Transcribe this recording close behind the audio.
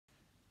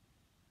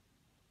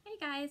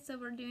Guys, so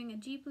we're doing a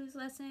GBlues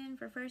lesson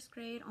for first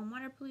grade on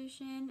water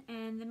pollution,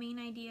 and the main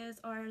ideas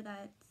are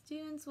that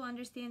students will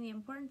understand the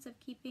importance of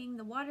keeping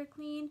the water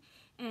clean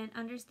and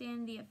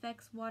understand the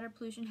effects water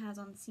pollution has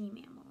on sea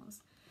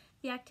mammals.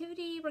 The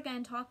activity we're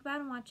going to talk about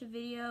and watch a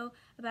video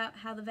about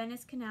how the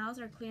Venice canals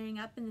are clearing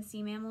up and the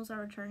sea mammals are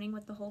returning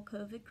with the whole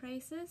COVID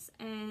crisis,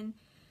 and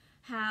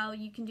how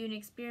you can do an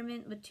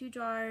experiment with 2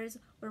 jars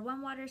where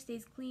one water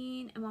stays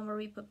clean and one where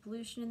we put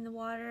pollution in the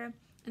water,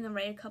 and then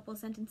write a couple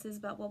sentences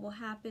about what will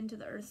happen to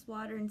the Earth's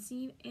water and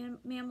sea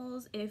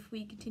mammals if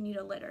we continue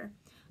to litter.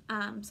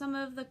 Some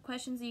of the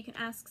questions that you can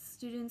ask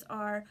students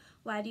are,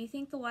 why do you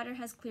think the water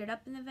has cleared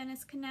up in the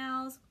Venice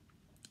canals?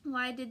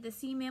 Why did the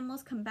sea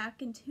mammals come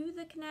back into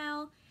the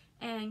canal?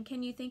 And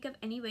can you think of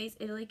any ways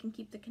Italy can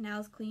keep the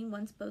canals clean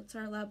once boats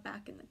are allowed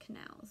back in the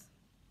canals?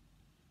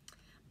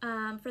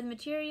 For the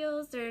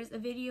materials, there's a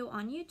video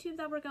on YouTube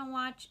that we're going to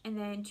watch, and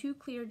then 2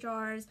 clear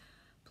jars,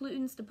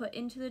 pollutants to put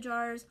into the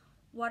jars,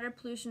 water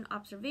pollution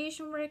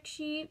observation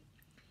worksheet,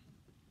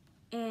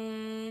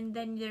 and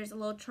then there's a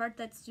little chart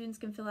that students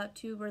can fill out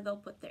too where they'll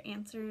put their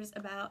answers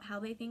about how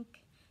they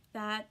think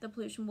that the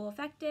pollution will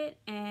affect it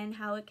and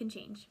how it can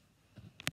change.